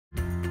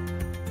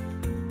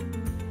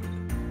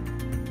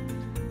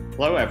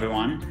Hello,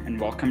 everyone, and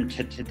welcome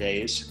to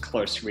today's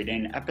Close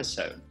Reading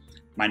episode.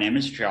 My name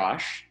is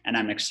Josh, and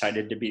I'm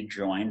excited to be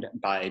joined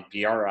by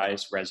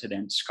BRI's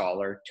resident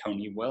scholar,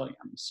 Tony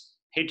Williams.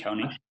 Hey,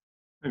 Tony.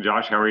 Hey,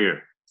 Josh, how are you?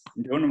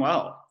 I'm doing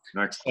well.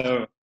 Excellent.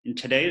 So, in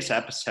today's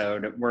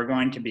episode, we're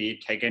going to be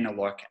taking a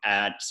look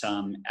at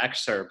some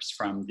excerpts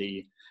from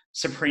the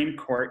Supreme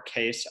Court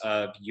case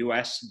of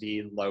U.S.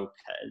 v.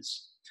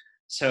 Lopez.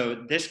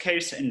 So this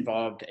case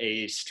involved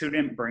a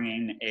student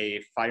bringing a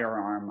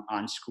firearm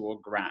on school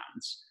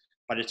grounds,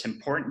 but it's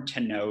important to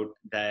note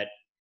that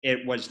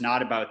it was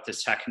not about the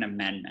Second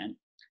Amendment.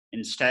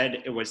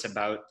 Instead, it was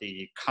about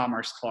the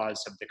Commerce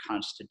Clause of the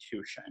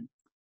Constitution.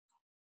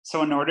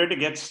 So in order to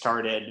get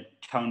started,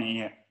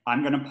 Tony,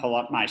 I'm going to pull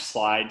up my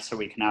slide so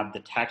we can have the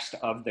text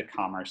of the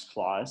Commerce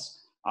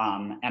Clause.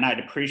 And I'd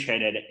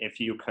appreciate it if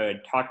you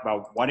could talk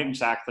about what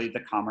exactly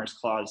the Commerce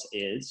Clause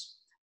is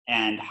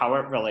and how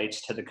it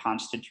relates to the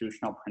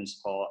constitutional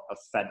principle of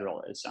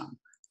federalism.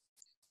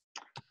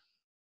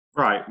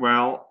 Right.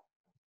 Well,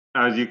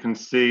 as you can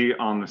see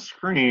on the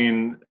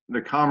screen,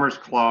 the Commerce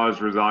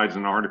Clause resides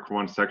in Article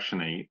 1,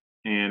 Section 8,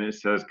 and it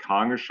says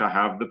Congress shall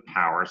have the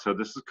power. So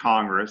this is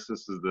Congress.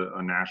 This is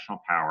a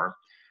national power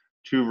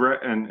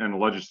and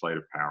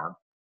legislative power.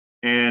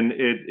 And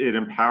it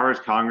empowers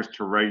Congress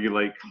to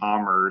regulate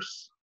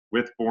commerce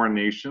with foreign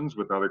nations,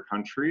 with other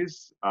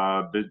countries,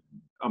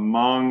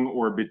 among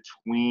or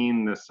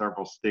between the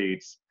several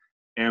states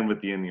and with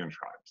the Indian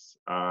tribes.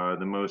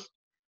 The most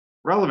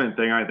relevant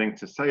thing, I think,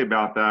 to say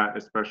about that,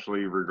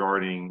 especially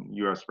regarding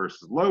U.S.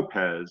 versus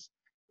Lopez,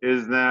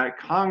 is that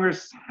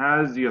Congress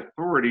has the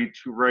authority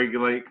to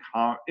regulate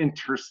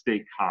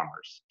interstate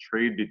commerce,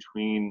 trade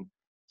between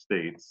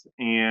states,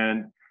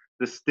 and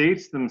the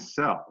states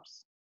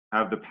themselves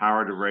have the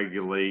power to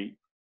regulate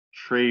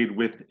trade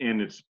within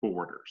its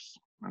borders.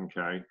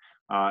 Okay,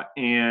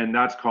 and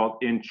that's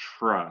called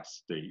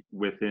intrastate,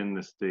 within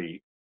the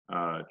state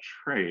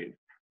trade.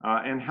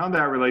 And how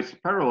that relates to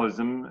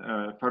federalism,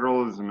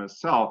 federalism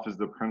itself is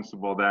the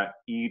principle that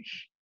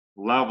each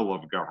level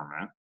of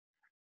government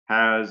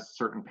has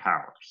certain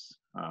powers,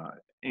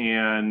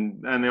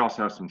 and they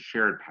also have some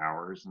shared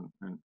powers.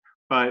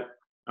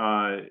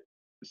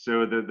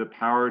 So the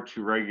power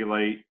to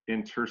regulate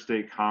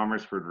interstate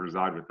commerce would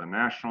reside with the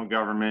national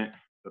government.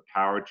 The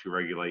power to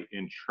regulate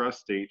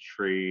intrastate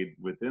trade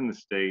within the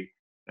state,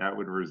 that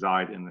would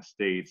reside in the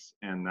states,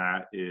 and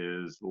that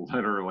is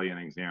literally an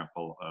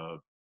example of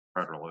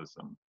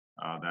federalism,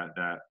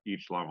 that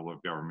each level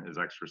of government is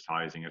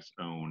exercising its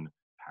own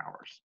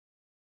powers.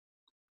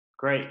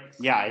 Great.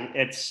 Yeah,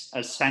 it's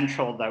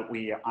essential that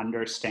we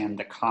understand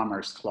the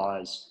Commerce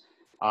Clause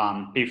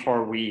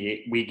before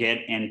we get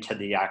into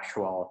the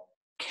actual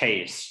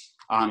case.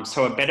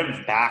 So a bit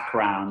of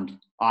background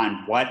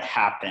on what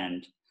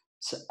happened.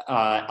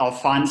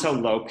 Alfonso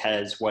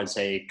Lopez was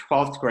a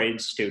 12th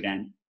grade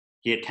student.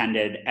 He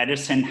attended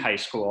Edison High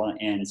School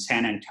in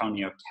San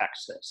Antonio,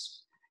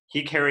 Texas.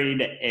 He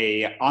carried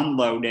an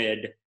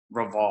unloaded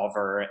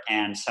revolver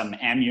and some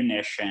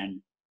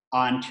ammunition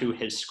onto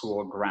his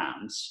school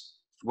grounds,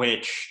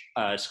 which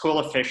school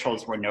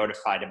officials were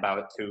notified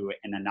about through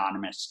an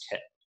anonymous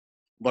tip.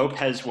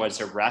 Lopez was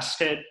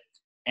arrested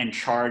and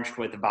charged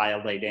with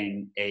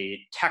violating a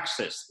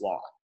Texas law.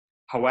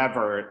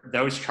 However,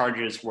 those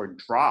charges were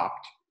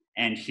dropped,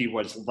 and he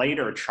was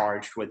later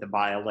charged with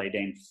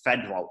violating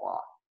federal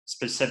law,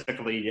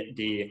 specifically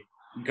the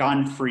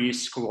Gun-Free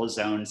School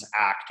Zones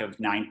Act of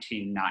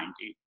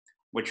 1990,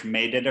 which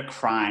made it a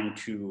crime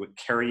to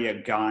carry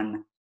a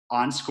gun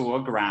on school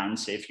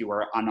grounds if you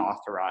were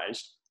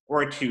unauthorized,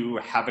 or to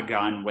have a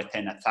gun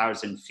within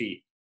 1,000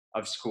 feet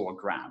of school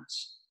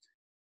grounds.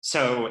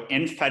 So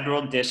in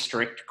federal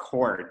district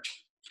court,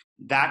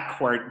 that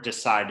court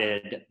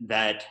decided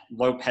that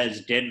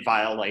Lopez did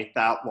violate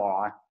that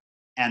law,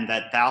 and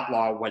that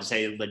law was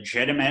a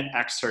legitimate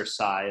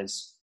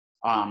exercise,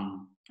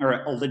 or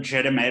a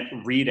legitimate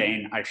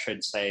reading, I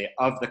should say,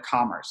 of the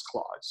Commerce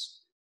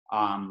Clause.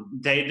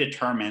 They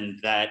determined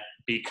that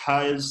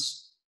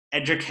because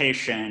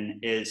education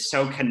is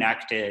so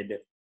connected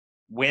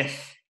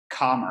with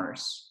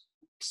commerce,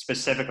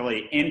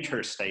 specifically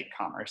interstate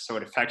commerce, so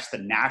it affects the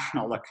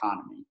national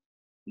economy,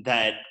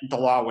 that the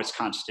law was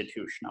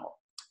constitutional.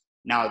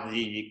 Now,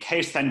 the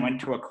case then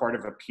went to a court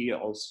of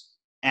appeals,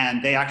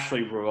 and they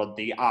actually ruled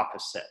the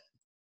opposite.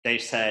 They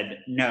said,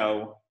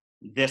 no,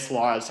 this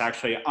law is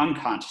actually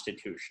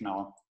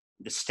unconstitutional.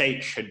 The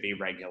state should be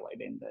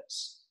regulating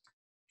this.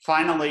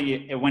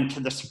 Finally, it went to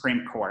the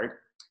Supreme Court,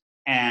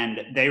 and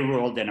they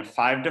ruled in a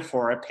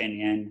 5-4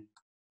 opinion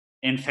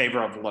in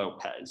favor of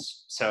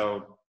Lopez.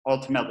 So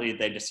ultimately,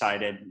 they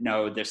decided,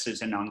 no, this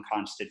is an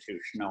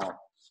unconstitutional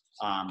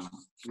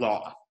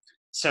law.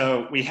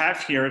 So we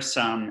have here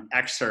some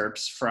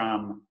excerpts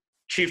from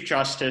Chief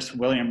Justice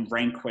William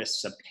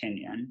Rehnquist's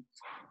opinion.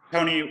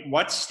 Tony,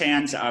 what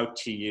stands out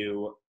to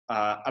you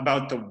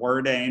about the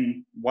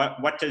wording?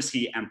 What does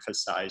he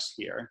emphasize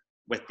here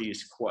with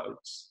these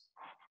quotes?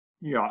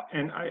 Yeah,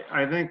 and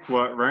I think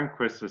what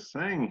Rehnquist is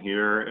saying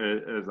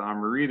here, as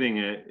I'm reading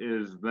it,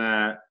 is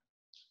that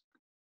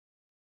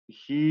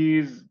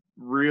he's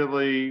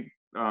really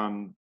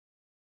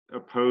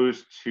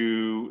opposed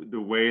to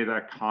the way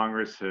that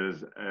Congress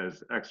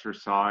has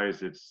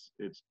exercised its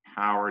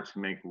power to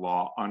make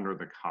law under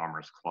the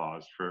Commerce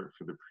Clause for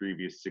the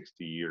previous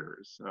 60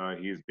 years.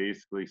 He's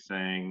basically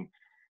saying,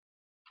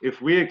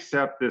 if we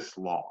accept this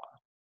law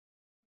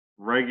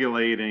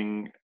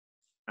regulating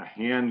a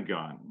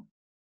handgun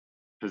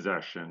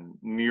possession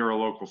near a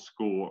local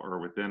school or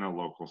within a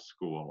local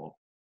school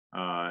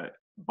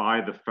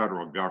by the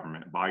federal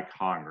government, by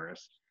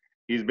Congress,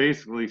 he's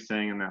basically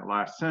saying in that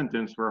last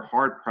sentence, we're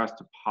hard pressed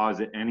to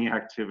posit any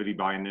activity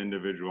by an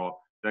individual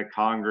that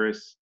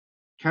Congress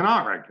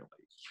cannot regulate,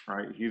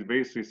 right? He's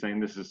basically saying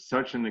this is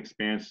such an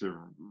expansive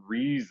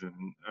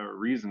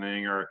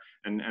reasoning or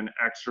an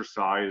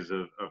exercise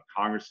of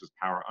Congress's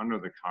power under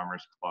the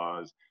Commerce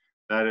Clause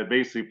that it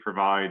basically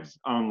provides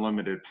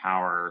unlimited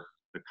power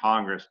to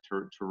Congress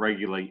to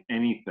regulate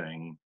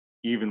anything,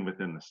 even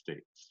within the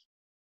states.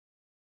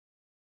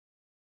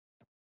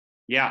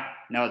 Yeah,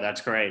 no, that's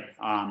great.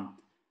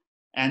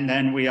 And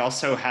then we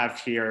also have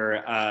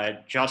here,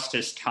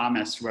 Justice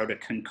Thomas wrote a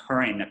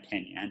concurring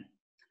opinion,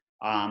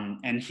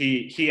 and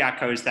he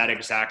echoes that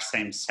exact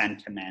same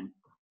sentiment.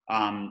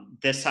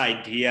 This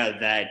idea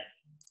that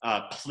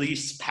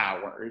police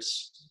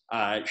powers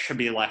should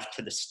be left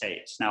to the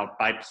states. Now,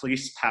 by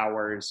police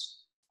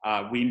powers,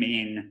 we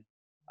mean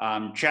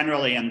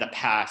generally in the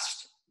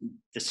past,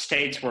 the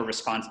states were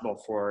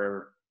responsible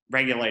for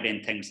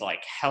regulating things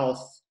like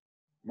health,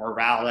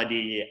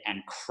 morality,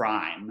 and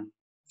crime,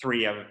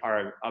 three of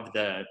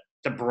the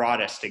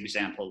broadest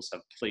examples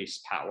of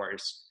police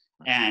powers.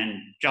 And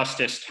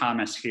Justice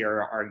Thomas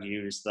here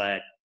argues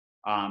that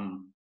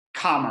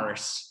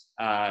commerce,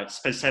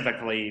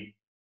 specifically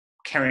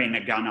carrying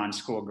a gun on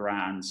school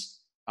grounds,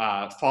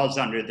 falls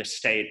under the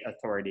state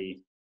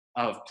authority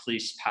of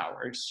police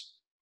powers.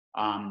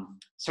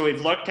 So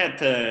we've looked at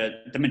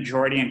the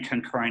majority and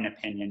concurring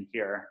opinion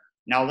here.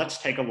 Now let's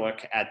take a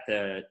look at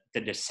the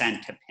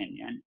dissent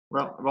opinion.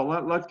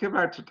 Well, let's get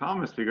back to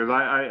Thomas, because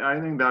I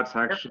think that's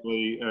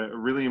actually a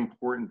really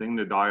important thing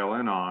to dial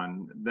in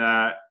on,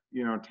 that,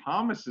 you know,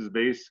 Thomas is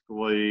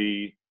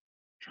basically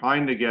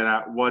trying to get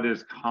at what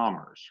is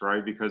commerce,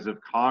 right? Because if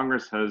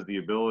Congress has the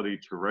ability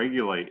to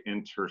regulate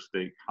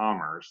interstate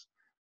commerce,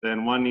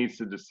 then one needs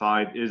to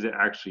decide, is it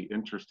actually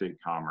interstate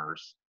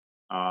commerce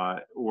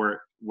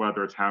or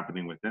whether it's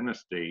happening within a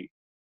state?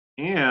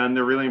 And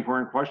the really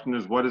important question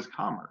is, what is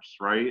commerce,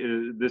 right?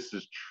 This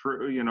is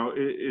true, you know,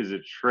 is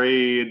it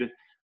trade?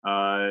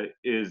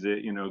 Is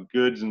it, you know,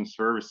 goods and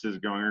services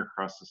going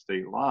across the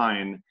state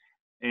line?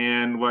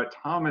 And what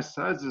Thomas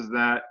says is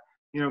that,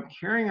 you know,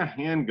 carrying a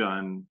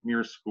handgun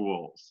near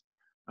schools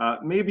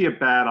may be a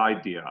bad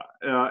idea.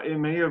 It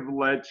may have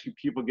led to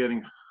people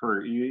getting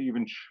hurt,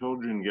 even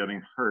children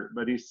getting hurt.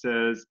 But he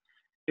says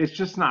it's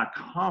just not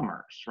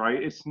commerce,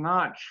 right? It's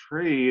not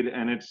trade,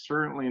 and it's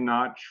certainly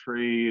not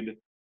trade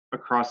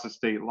across the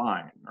state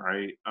line,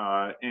 right?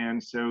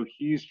 And so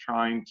he's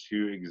trying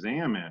to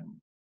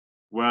examine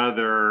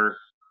whether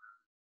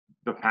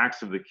the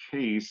facts of the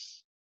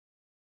case,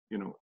 you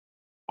know,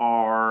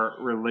 are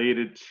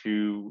related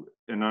to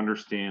an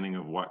understanding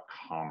of what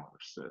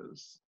commerce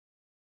is.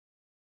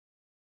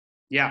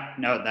 Yeah,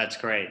 no, that's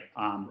great.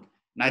 And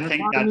I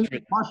think that's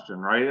the question,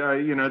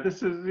 right? You know,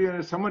 this is, you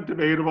know, somewhat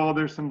debatable.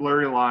 There's some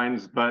blurry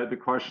lines, but the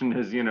question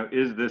is, you know,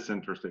 is this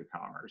interstate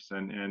commerce?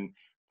 And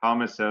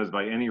Thomas says,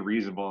 by any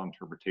reasonable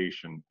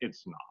interpretation,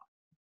 it's not.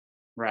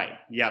 Right.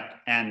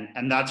 Yep.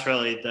 And that's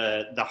really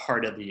the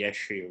heart of the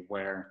issue,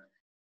 where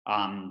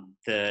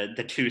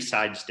the two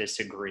sides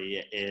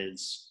disagree,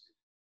 is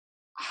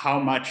how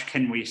much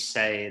can we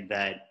say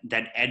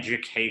that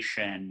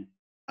education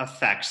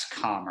affects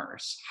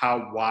commerce?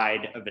 How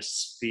wide of a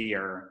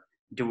sphere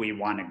do we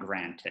want to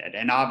grant it?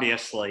 And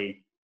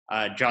obviously,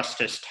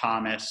 Justice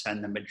Thomas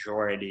and the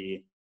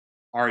majority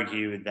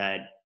argue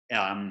that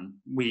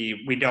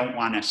we don't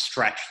want to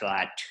stretch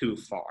that too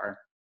far.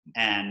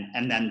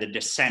 And then the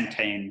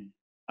dissenting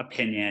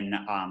opinion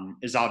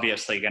is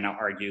obviously going to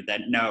argue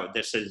that, no,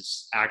 this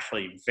is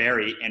actually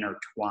very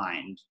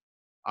intertwined.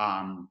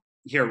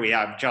 Here we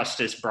have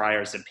Justice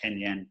Breyer's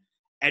opinion.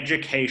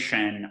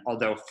 Education,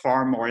 although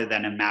far more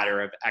than a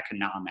matter of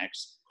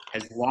economics,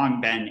 has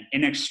long been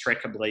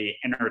inextricably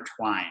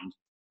intertwined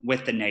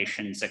with the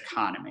nation's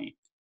economy.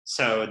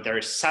 So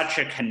there's such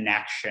a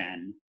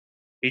connection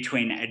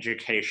between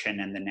education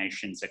and the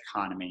nation's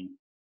economy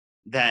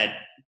that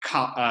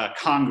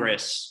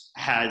Congress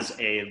has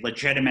a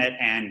legitimate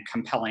and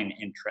compelling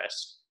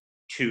interest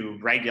to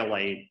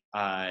regulate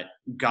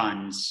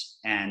guns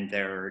and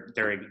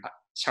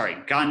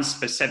guns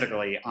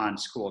specifically on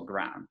school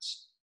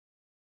grounds.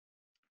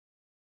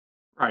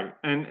 Right,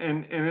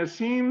 and it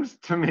seems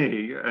to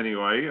me,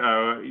 anyway,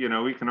 you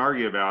know, we can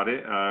argue about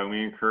it.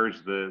 We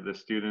encourage the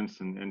students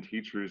and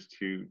teachers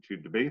to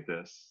debate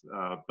this,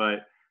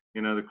 but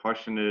you know, the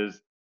question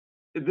is,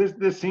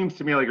 this seems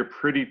to me like a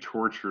pretty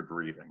tortured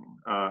reading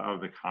of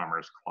the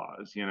Commerce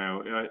Clause. You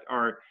know,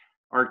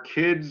 are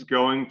kids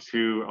going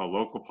to a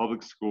local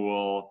public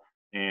school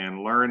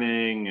and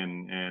learning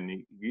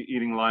and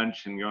eating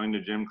lunch and going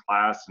to gym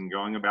class and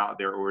going about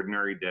their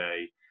ordinary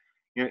day,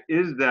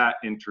 is that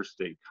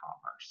interstate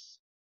commerce?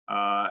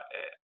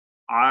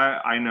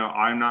 I know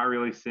I'm not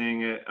really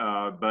seeing it,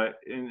 but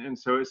and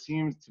so it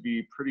seems to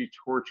be pretty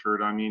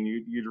tortured. I mean,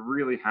 you'd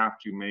really have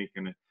to make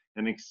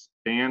an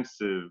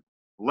expansive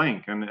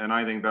link, and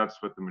I think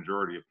that's what the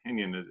majority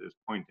opinion is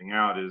pointing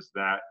out, is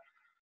that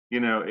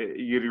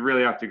you'd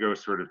really have to go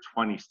sort of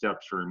 20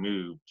 steps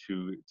removed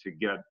to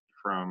get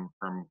from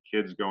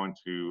kids going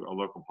to a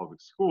local public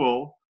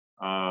school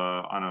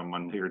on a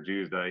Monday or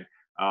Tuesday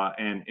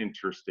and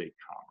interstate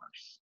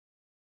commerce.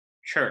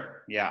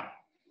 Sure, yeah.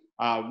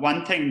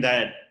 One thing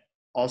that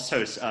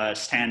also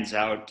stands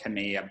out to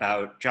me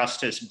about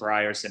Justice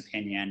Breyer's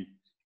opinion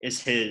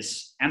is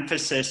his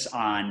emphasis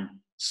on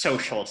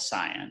social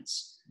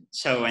science.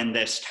 So in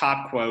this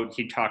top quote,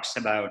 he talks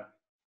about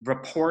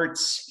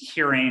reports,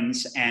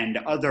 hearings, and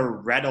other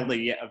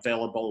readily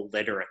available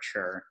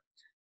literature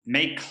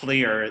make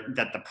clear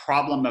that the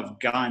problem of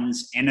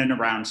guns in and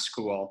around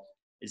school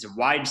is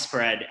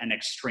widespread and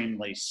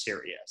extremely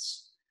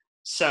serious.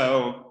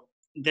 So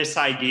this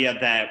idea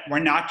that we're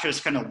not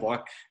just going to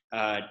look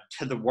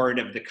to the word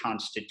of the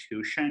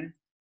Constitution,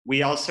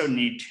 we also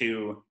need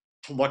to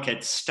look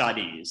at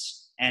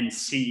studies and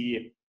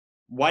see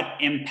what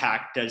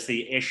impact does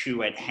the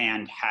issue at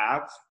hand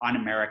have on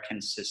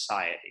American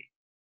society.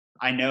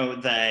 I know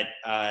that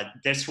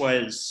this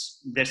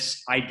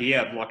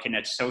idea of looking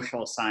at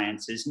social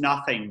science is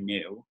nothing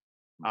new.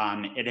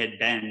 It had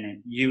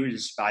been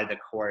used by the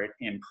court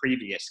in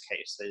previous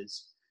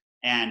cases.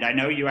 And I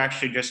know you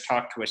actually just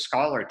talked to a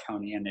scholar,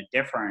 Tony, in a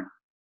different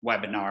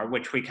webinar,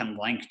 which we can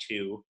link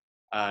to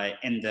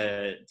in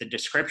the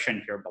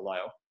description here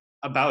below,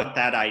 about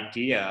that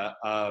idea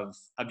of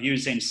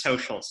using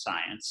social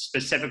science,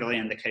 specifically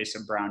in the case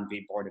of Brown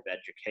v. Board of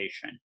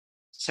Education.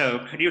 So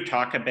could you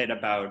talk a bit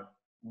about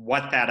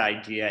what that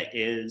idea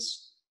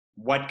is?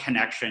 What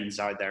connections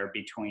are there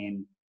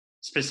between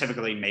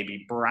specifically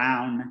maybe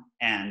Brown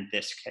and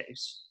this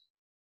case?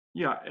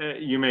 Yeah,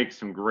 you make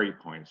some great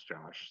points,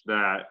 Josh,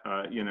 that,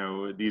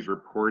 these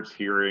reports,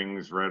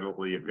 hearings,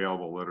 readily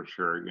available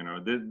literature,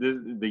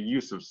 the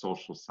use of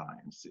social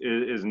science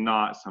is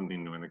not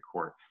something new in the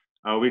court.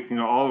 We can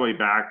go all the way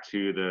back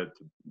to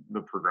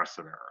the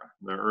Progressive era,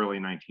 the early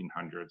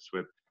 1900s,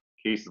 with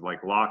cases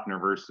like Lochner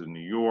versus New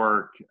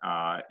York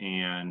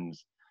and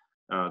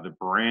the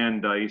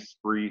Brandeis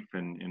brief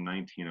in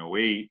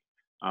 1908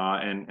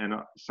 and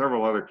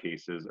several other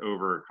cases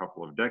over a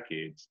couple of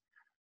decades.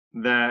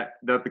 That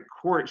the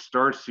court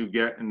starts to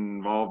get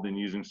involved in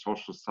using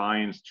social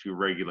science to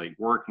regulate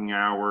working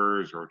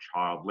hours or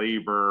child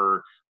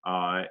labor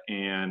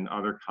and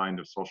other kind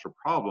of social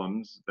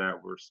problems that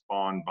were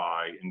spawned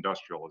by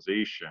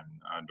industrialization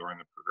during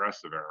the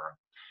Progressive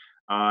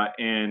era.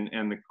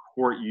 And the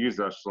court used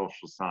that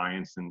social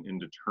science in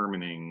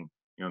determining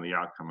the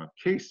outcome of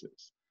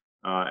cases.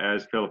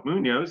 As Phillip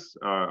Muñoz,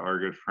 our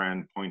good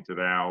friend,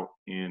 pointed out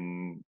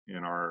in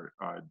our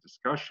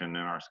discussion,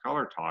 in our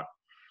scholar talk,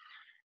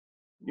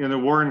 the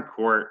Warren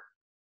Court,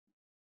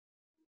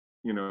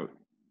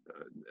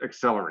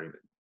 accelerated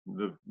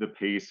the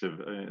pace of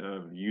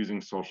using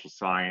social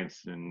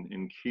science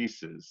in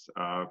cases,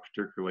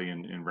 particularly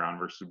in Brown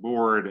versus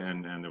Board,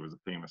 and there was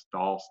a famous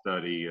Dahl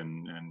study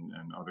and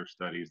other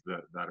studies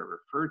that are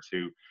referred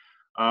to,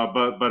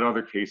 but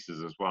other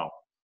cases as well.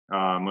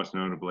 Most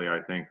notably,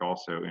 I think,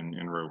 also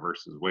in Roe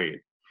versus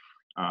Wade,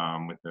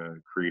 with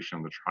the creation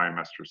of the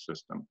trimester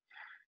system.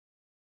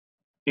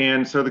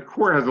 And so the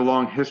court has a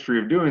long history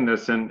of doing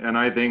this, and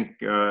I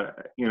think,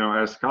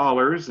 as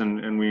scholars,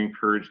 and we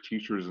encourage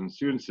teachers and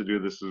students to do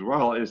this as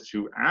well, is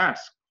to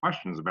ask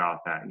questions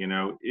about that.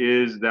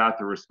 Is that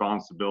the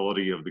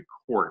responsibility of the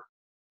court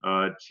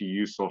to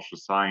use social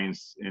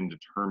science in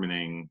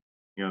determining,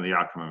 the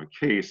outcome of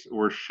a case,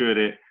 or should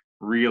it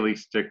really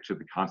stick to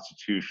the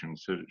Constitution?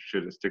 So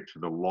should it stick to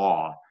the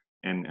law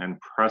and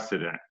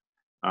precedent?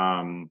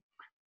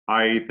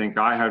 I think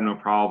I have no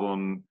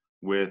problem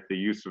with the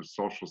use of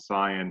social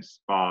science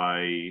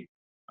by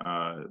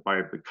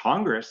the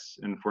Congress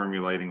in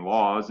formulating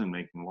laws and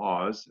making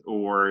laws,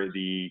 or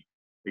the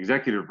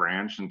executive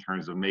branch in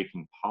terms of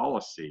making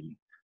policy.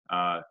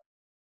 But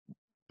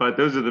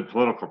those are the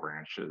political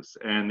branches,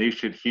 and they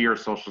should hear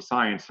social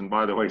science. And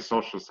by the way,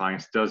 social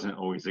science doesn't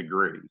always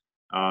agree.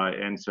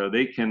 And so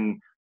they can,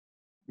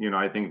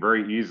 I think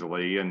very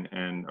easily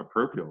and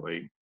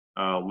appropriately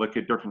look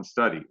at different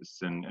studies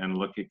and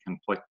look at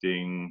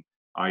conflicting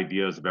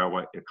ideas about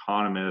what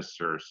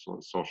economists or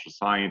social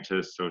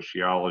scientists,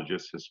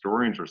 sociologists,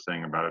 historians are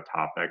saying about a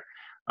topic.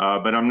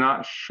 But I'm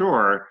not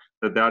sure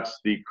that that's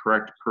the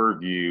correct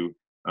purview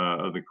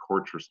of the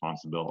court's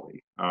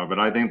responsibility. But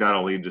I think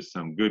that'll lead to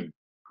some good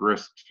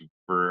grist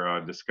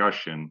for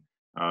discussion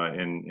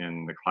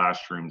in the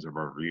classrooms of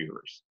our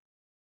viewers.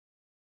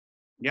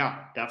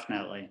 Yeah,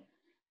 definitely.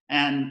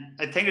 And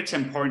I think it's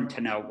important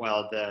to note,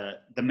 well,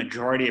 the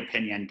majority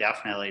opinion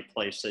definitely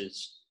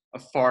places a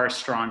far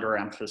stronger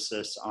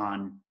emphasis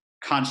on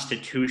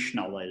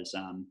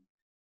constitutionalism.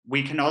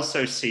 We can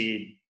also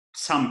see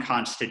some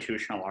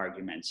constitutional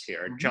arguments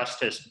here.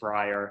 Justice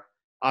Breyer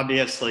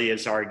obviously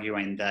is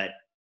arguing that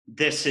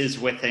this is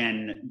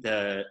within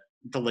the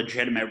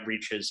legitimate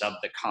reaches of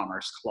the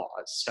Commerce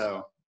Clause.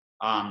 So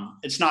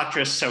it's not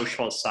just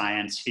social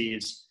science.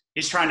 He's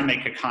trying to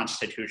make a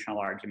constitutional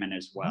argument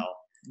as well.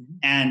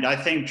 And I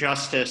think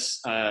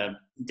Justice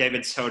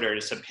David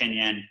Soter's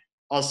opinion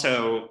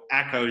also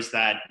echoes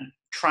that,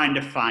 trying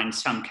to find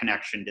some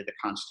connection to the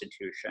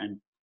Constitution.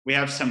 We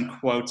have some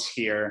quotes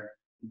here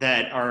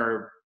that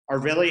are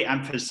really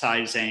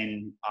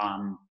emphasizing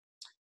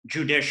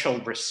judicial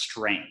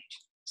restraint.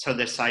 So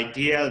this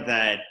idea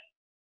that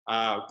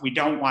we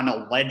don't want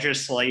to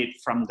legislate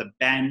from the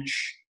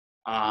bench.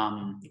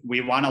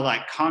 We want to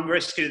let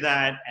Congress do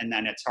that, and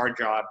then it's our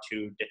job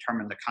to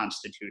determine the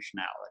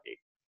constitutionality.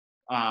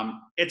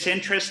 It's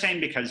interesting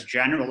because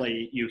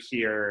generally you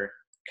hear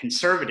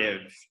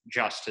conservative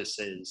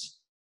justices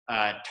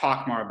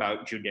talk more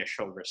about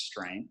judicial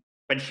restraint.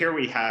 But here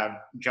we have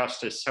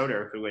Justice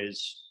Soter, who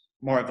is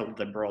more of a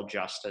liberal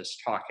justice,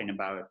 talking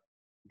about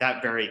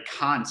that very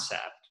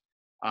concept.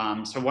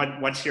 So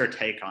what's your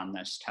take on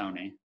this,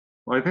 Tony?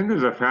 Well, I think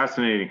there's a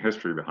fascinating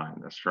history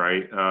behind this,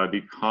 right?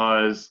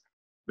 Because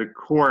the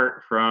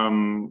court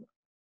from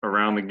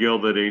around the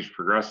Gilded Age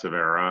progressive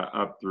era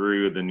up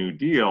through the New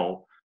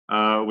Deal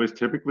was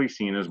typically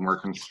seen as more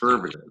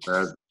conservative,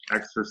 as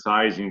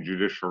exercising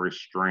judicial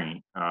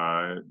restraint,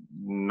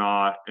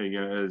 not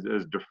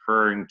as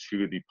deferring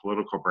to the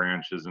political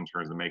branches in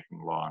terms of making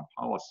law and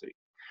policy.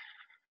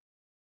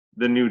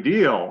 The New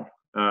Deal,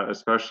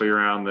 especially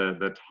around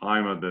the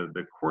time of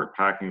the court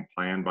packing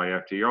plan by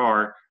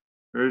FDR,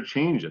 it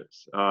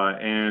changes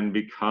and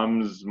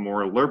becomes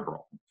more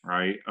liberal,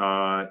 right?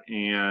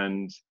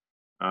 And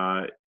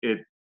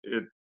it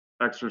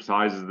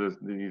exercises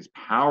these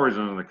powers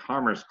under the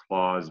Commerce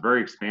Clause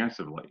very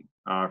expansively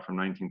from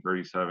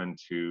 1937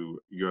 to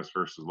U.S.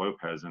 versus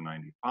Lopez in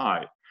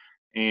 95.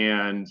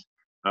 And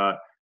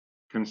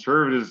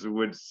conservatives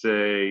would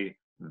say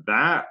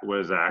that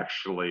was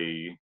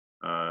actually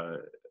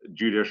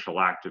judicial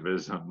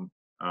activism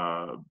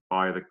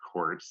by the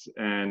courts.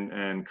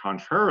 And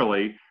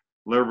contrarily,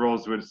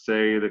 liberals would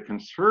say the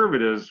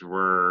conservatives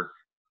were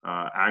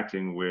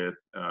acting with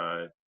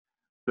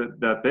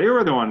that they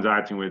were the ones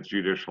acting with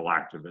judicial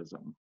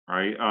activism,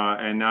 right?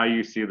 And now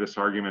you see this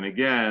argument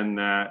again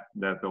that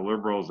the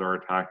liberals are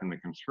attacking the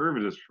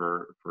conservatives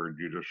for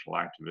judicial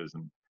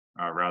activism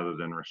rather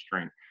than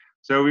restraint.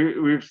 So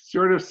we've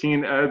sort of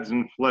seen ebbs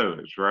and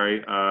flows,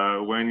 right?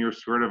 When you're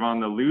sort of on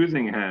the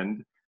losing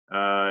end,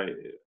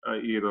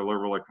 either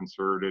liberal or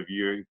conservative,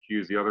 you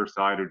accuse the other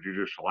side of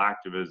judicial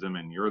activism,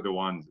 and you're the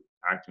ones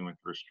acting with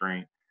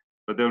restraint.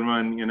 But then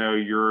when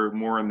you're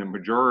more in the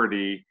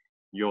majority,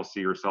 you'll see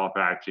yourself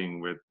acting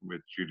with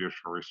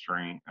judicial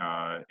restraint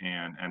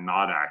and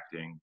not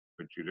acting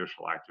with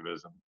judicial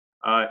activism.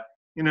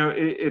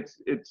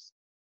 It's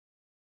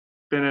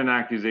been an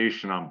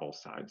accusation on both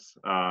sides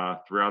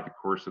throughout the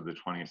course of the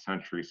 20th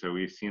century. So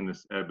we've seen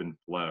this ebb and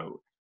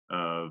flow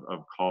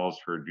of calls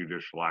for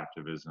judicial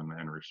activism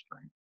and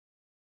restraint.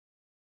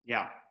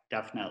 Yeah,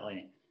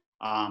 definitely.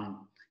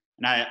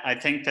 And I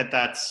think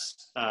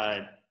that's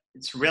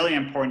it's really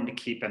important to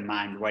keep in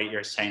mind what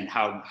you're saying,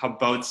 how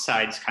both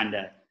sides kind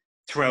of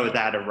throw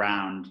that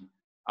around.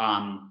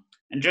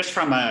 And just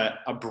from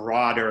a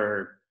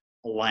broader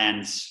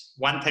lens,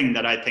 one thing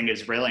that I think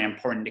is really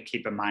important to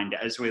keep in mind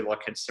as we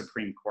look at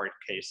Supreme Court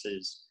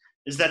cases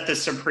is that the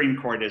Supreme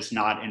Court is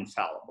not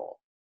infallible.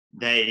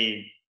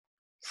 They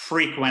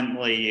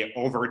frequently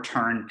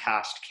overturn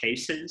past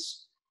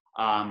cases.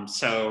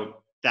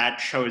 So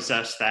that shows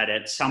us that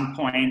at some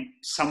point,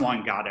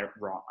 someone got it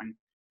wrong.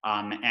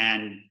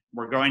 And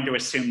we're going to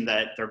assume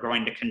that they're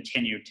going to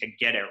continue to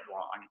get it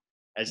wrong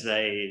as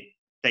they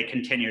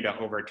continue to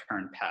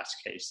overturn past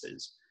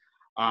cases.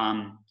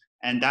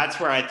 And that's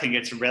where I think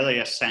it's really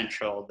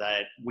essential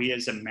that we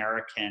as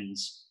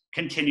Americans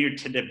continue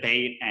to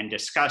debate and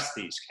discuss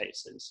these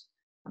cases.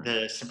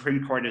 The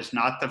Supreme Court is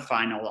not the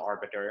final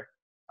arbiter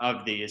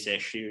of these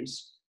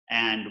issues.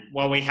 And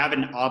while we have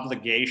an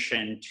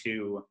obligation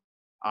to,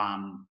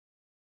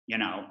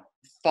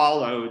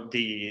 follow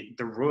the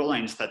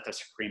rulings that the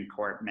Supreme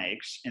Court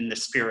makes in the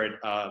spirit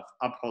of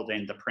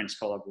upholding the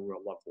principle of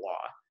rule of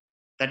law,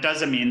 that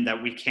doesn't mean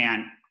that we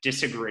can't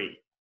disagree.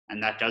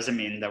 And that doesn't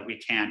mean that we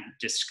can't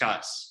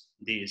discuss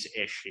these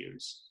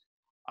issues.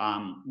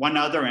 One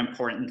other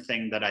important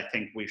thing that I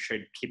think we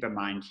should keep in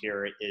mind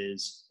here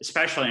is,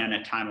 especially in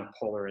a time of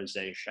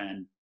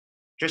polarization,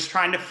 just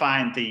trying to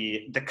find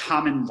the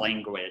common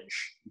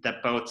language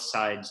that both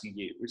sides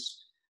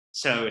use.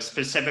 So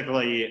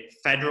specifically,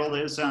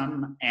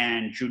 federalism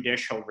and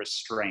judicial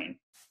restraint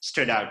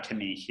stood out to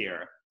me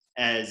here,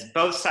 as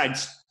both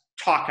sides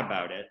talk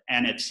about it,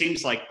 and it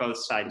seems like both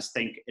sides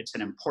think it's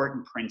an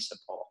important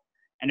principle.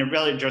 And it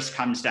really just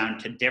comes down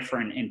to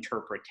different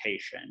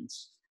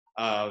interpretations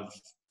of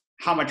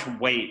how much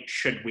weight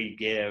should we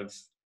give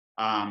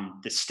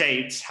the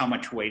states, how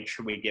much weight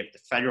should we give the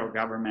federal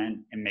government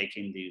in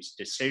making these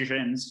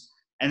decisions.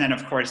 And then,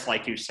 of course,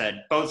 like you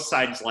said, both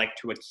sides like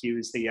to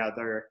accuse the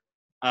other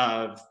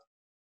of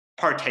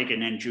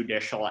partaking in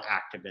judicial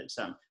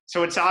activism.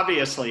 So it's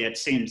obviously, it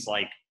seems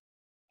like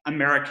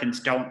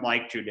Americans don't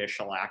like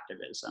judicial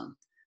activism.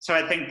 So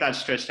I think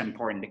that's just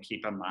important to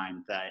keep in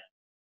mind that,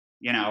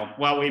 you know,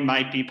 while we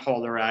might be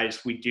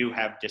polarized, we do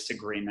have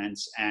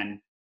disagreements, and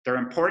they're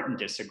important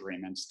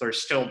disagreements.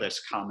 There's still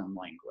this common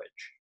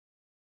language.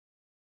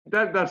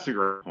 That's a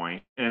great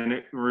point. And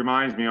it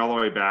reminds me all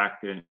the way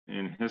back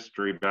in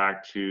history,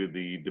 back to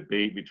the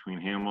debate between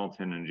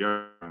Hamilton and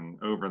Jefferson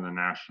over the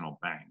national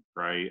bank,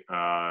 right?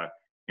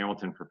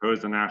 Hamilton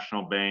proposed a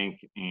national bank,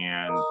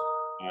 and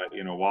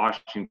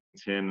Washington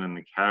and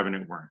the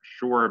cabinet weren't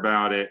sure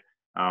about it.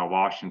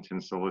 Washington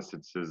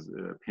solicits his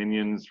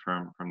opinions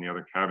from the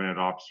other cabinet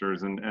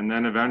officers, and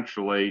then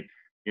eventually,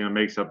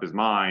 makes up his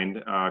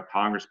mind.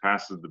 Congress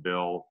passes the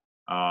bill,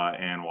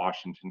 and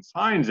Washington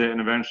signs it, and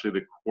eventually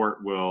the court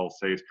will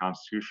say it's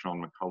constitutional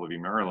in McCulloch v.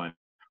 Maryland.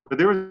 But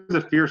there was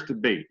a fierce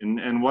debate,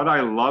 and what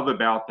I love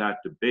about that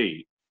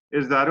debate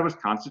is that it was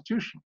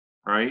constitutional,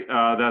 right?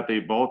 That they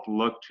both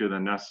looked to the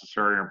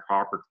necessary and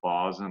proper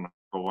clause in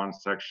Article 1,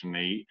 Section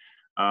 8.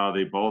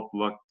 They both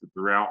looked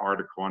throughout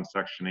Article 1,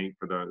 Section 8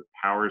 for the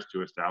powers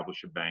to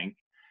establish a bank,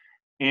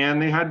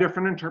 and they had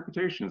different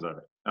interpretations of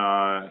it.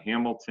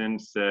 Hamilton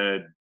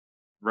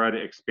read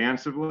it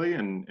expansively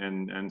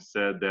and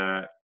said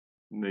that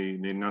the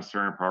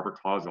necessary and proper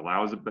clause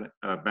allows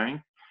a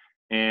bank,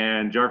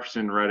 and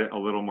Jefferson read it a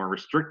little more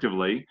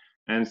restrictively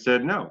and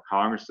said, no,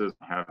 Congress doesn't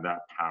have that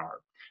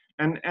power.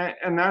 And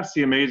that's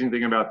the amazing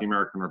thing about the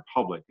American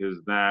Republic,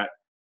 is that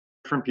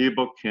different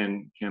people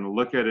can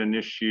look at an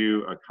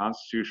issue, a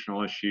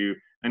constitutional issue,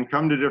 and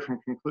come to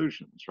different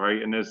conclusions,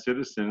 right? And as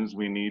citizens,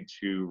 we need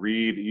to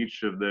read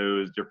each of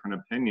those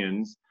different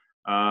opinions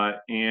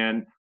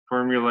and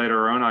formulate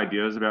our own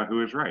ideas about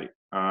who is right.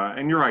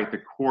 And you're right,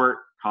 the court,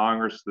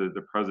 Congress,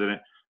 the president,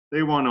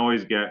 they won't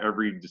always get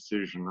every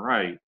decision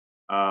right,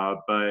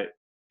 but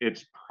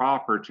it's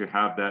proper to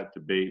have that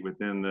debate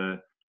within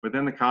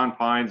the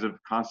confines of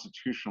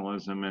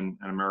constitutionalism and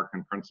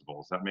American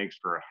principles. That makes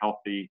for a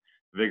healthy,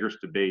 vigorous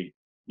debate,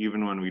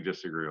 even when we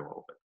disagree a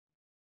little bit.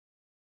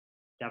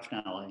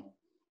 Definitely.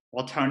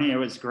 Well, Tony, it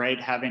was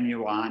great having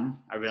you on.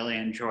 I really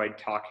enjoyed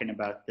talking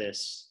about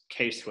this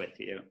case with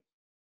you.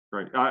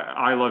 Great.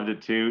 I loved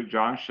it too,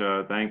 Josh.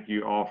 Thank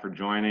you all for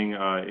joining.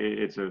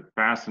 It's a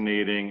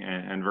fascinating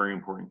and very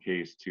important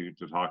case to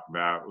talk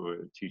about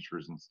with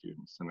teachers and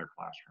students in their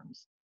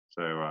classrooms.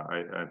 So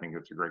I think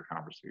it's a great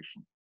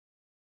conversation.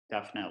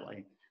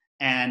 Definitely.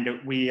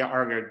 And we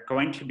are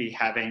going to be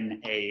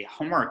having a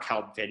homework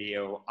help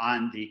video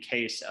on the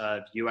case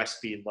of U.S.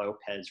 v.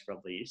 Lopez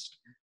released,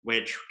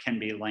 which can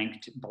be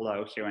linked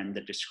below here in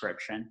the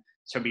description.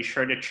 So be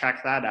sure to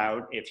check that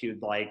out if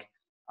you'd like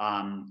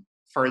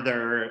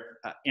further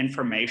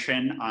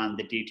information on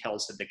the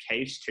details of the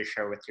case to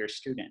share with your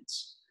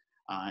students.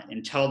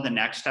 Until the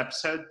next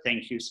episode,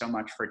 thank you so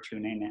much for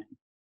tuning in.